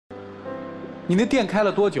你那店开了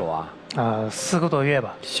多久啊？4个多月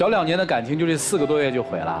吧。小2年的感情就这4个多月就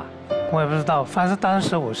毁了？我也不知道，反正当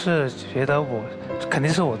时我是觉得肯定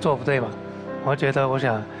是我做不对吧。我觉得我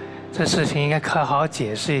想这事情应该好好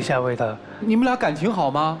解释一下为他。你们俩感情好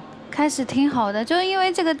吗？开始挺好的，就是因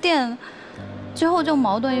为这个店，之后就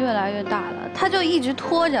矛盾越来越大了，他就一直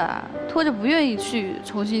拖着不愿意去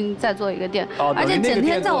重新再做一个店，而且整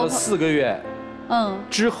天在我4个月。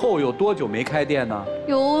之后有多久没开店呢？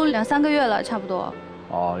有2、3个月了，差不多。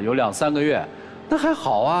哦，有2、3个月，那还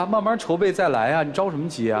好啊，慢慢筹备再来啊，你着什么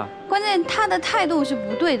急啊？关键他的态度是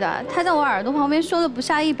不对的，他在我耳朵旁边说了不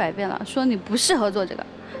下100遍了，说你不适合做这个，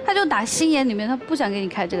他就打心眼里面他不想给你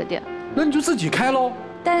开这个店。那你就自己开喽。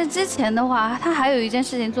但是之前的话，他还有一件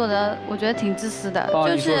事情做的，我觉得挺自私的，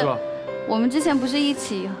就是我们之前不是一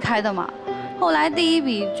起开的嘛，后来第一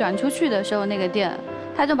笔转出去的时候，那个店。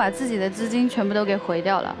他就把自己的资金全部都给毁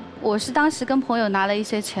掉了。我是当时跟朋友拿了一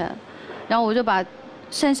些钱，然后我就把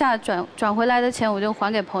剩下转回来的钱我就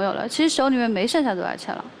还给朋友了。其实手里面没剩下多少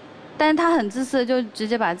钱了，但是他很自私，就直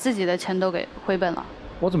接把自己的钱都给回本了。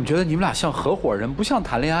我怎么觉得你们俩像合伙人，不像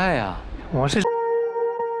谈恋爱啊？我是。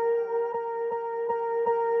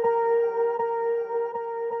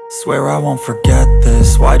Swear I won't forget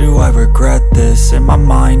this, why do I regret this? In my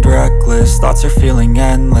mind reckless, thoughts are feeling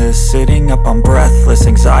endless. Sitting up I'm breathless,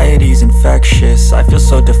 anxiety's infectious. I feel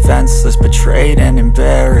so defenseless, betrayed and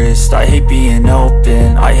embarrassed. I hate being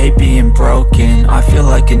open, I hate being broken. I feel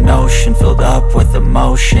like an ocean filled up with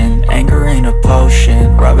emotion. Anger ain't a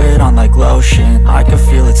potion, rub it on like lotion. I can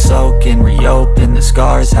feel it soaking, reopen, the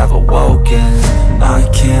scars have awoken. I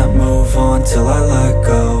can't move on till I let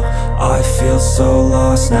go. I feel so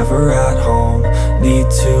lost, never at home. Need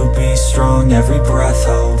to be strong, every breath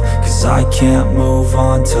hold. Cause I can't move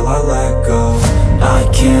on till I let go. I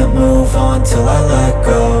can't move on till I let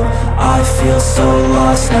go. I feel so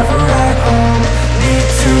lost, never at home. Need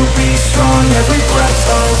to be strong, every breath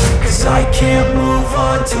hold. Cause I can't move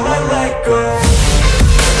on till I let go.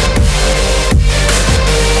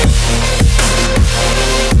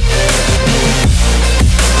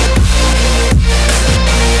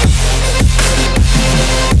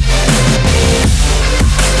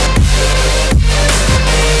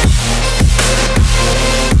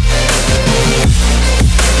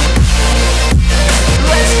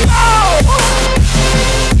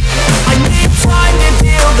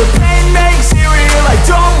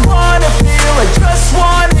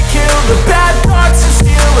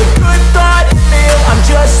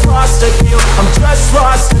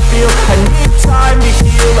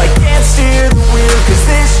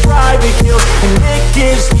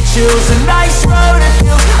 A nice road it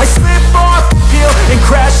feels. I slip off the peel and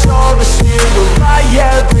crash all the steel. Will I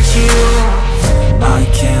ever heal? I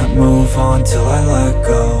can't move on till I let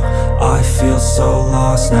go. I feel so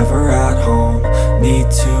lost, never at home.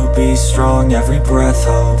 Need to be strong, every breath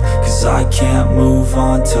hold. Cause I can't move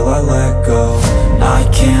on till I let go. I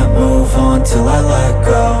can't move on till I let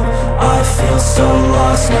go. I feel so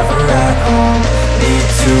lost, never at home. Need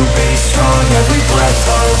to be strong, every breath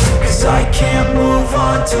hold. Cause I can't move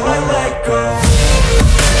on till I let go. “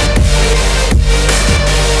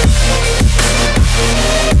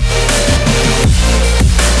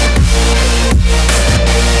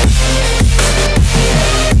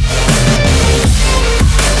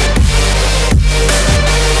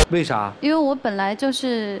为啥？因为我本来就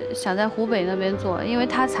是想在湖北那边做，因为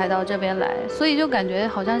他才到这边来，所以就感觉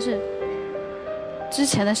好像是之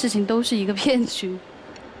前的事情都是一个骗局。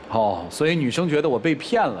哦，所以女生觉得我被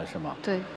骗了，是吗？对。